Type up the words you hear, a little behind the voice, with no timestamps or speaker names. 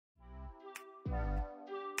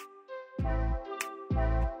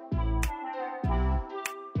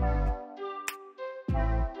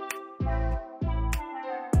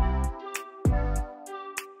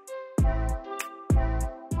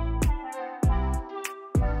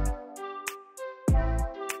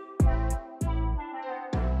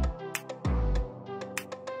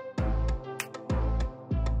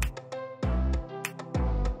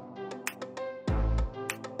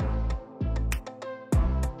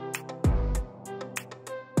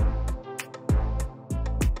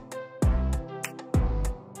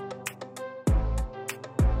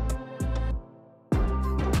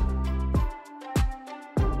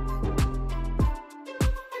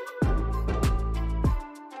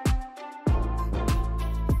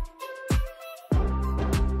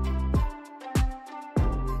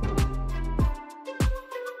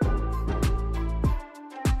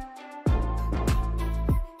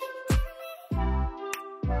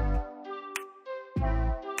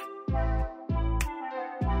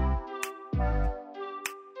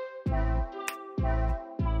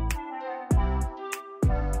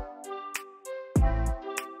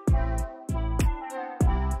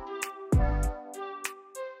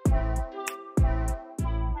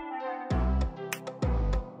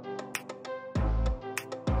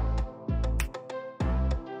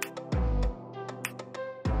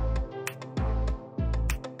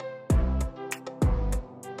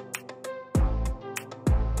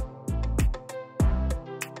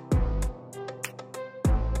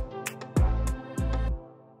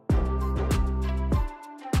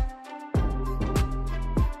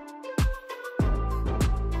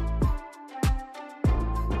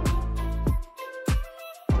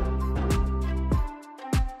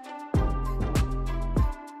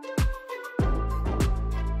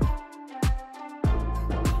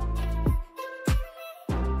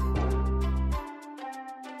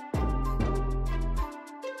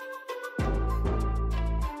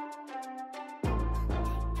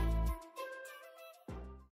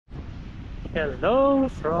Hello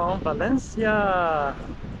from Valencia.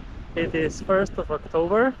 It is 1st of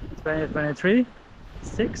October 2023,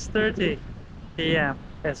 6:30 p.m.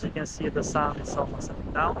 As you can see, the sun is almost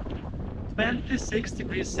setting down. 26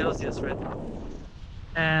 degrees Celsius right now.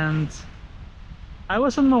 And I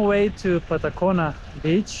was on my way to Patacona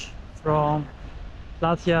Beach from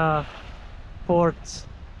Latvia Port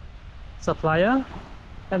Saplaya.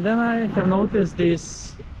 And then I have noticed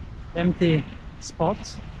this empty spot.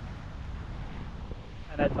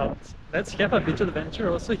 And I thought, let's have a beach adventure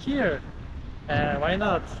also here. Why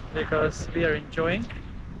not? Because we are enjoying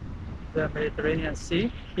the Mediterranean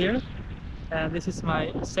Sea here. And this is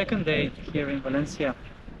my second day here in Valencia,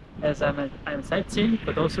 as I'm sightseeing,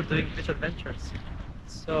 but also doing beach adventures.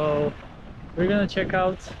 So we're gonna check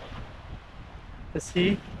out the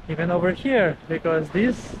sea even over here, because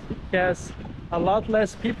this has a lot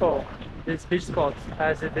less people, this beach spot,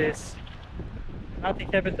 as it is not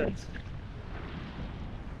inhabited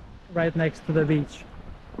right next to the beach.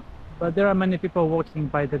 But there are many people walking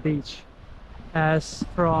by the beach, as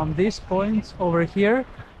from this point over here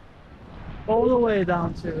all the way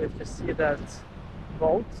down to, if you see that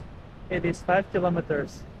boat, it is 5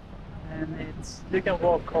 kilometers, and you can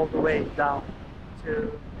walk all the way down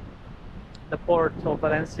to the port of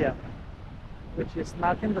Valencia, which is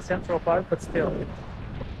not in the central part, but still.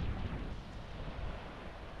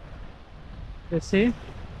 You see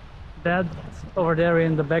that over there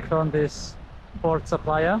in the background is Port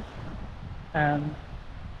Saplaya and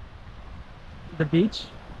the beach.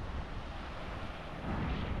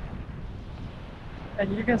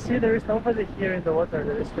 And you can see there is nobody here in the water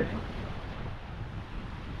that is swimming.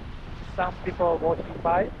 Some people walking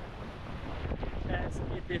by. As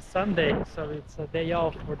it is Sunday, so it's a day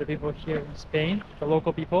off for the people here in Spain, the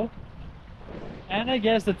local people. And I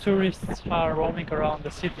guess the tourists are roaming around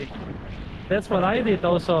the city. That's what I did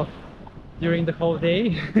also during the whole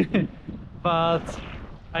day. But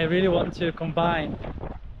I really want to combine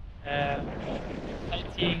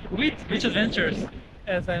sightseeing with beach adventures,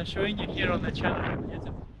 as I'm showing you here on the channel on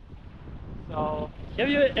YouTube. So, have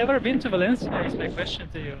you ever been to Valencia, is my question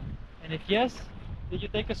to you. And if yes, did you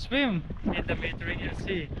take a swim in the Mediterranean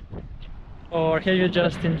Sea? Or have you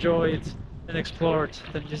just enjoyed and explored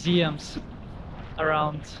the museums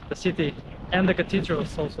around the city and the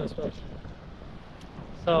cathedrals also as well?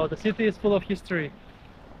 So the city is full of history.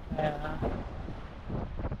 And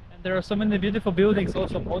there are so many beautiful buildings,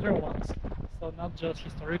 also modern ones. So not just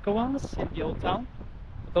historical ones in the old town,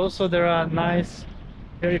 but also there are nice,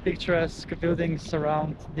 very picturesque buildings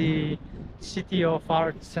around the City of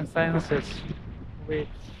Arts and Sciences, with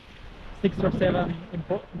 6 or 7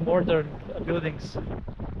 modern buildings.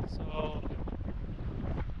 So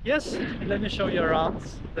yes, let me show you around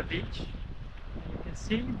the beach. You can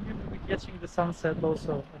see you will be catching the sunset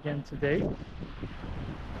also again today.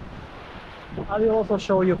 I will also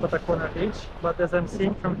show you Patacona Beach, but as I'm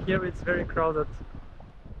seeing from here, it's very crowded,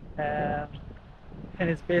 and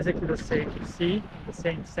it's basically the same sea, the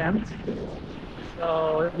same sand.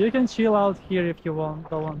 So you can chill out here if you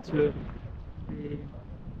don't want to be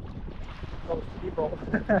close to people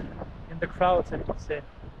in the crowds, I could say.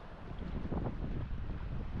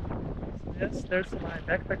 Yes, there's my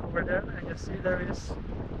backpack over there, and you see there is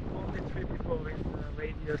only 3 people in a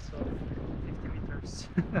radius of 50 meters.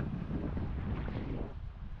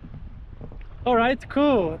 Alright,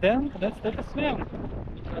 cool. Then let's take a swim.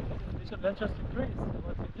 Because these adventures increase. So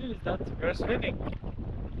what we do is that we're swimming.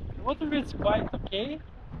 The water is quite okay.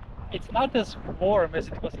 It's not as warm as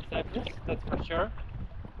it was in Cyprus, that's for sure.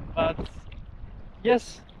 But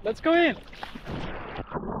yes, let's go in.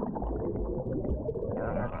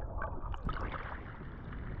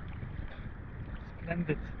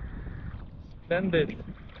 Splendid. Splendid.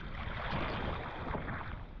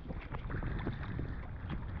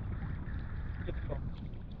 Beautiful.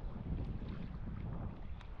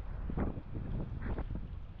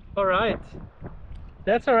 Alright,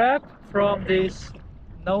 that's a wrap from this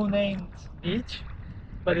no-named beach,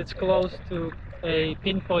 but it's close to a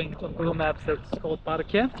pinpoint on Google Maps that's called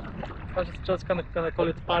Parque. I was just gonna call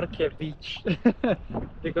it Parque Beach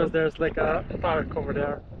because there's like a park over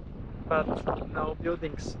there, but no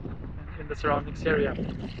buildings in the surroundings area.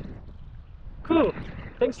 Cool!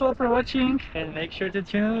 Thanks a lot for watching, and make sure to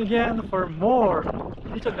tune in again for more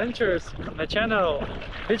beach adventures on my channel.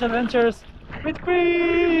 Beach Adventures with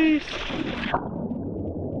Chris!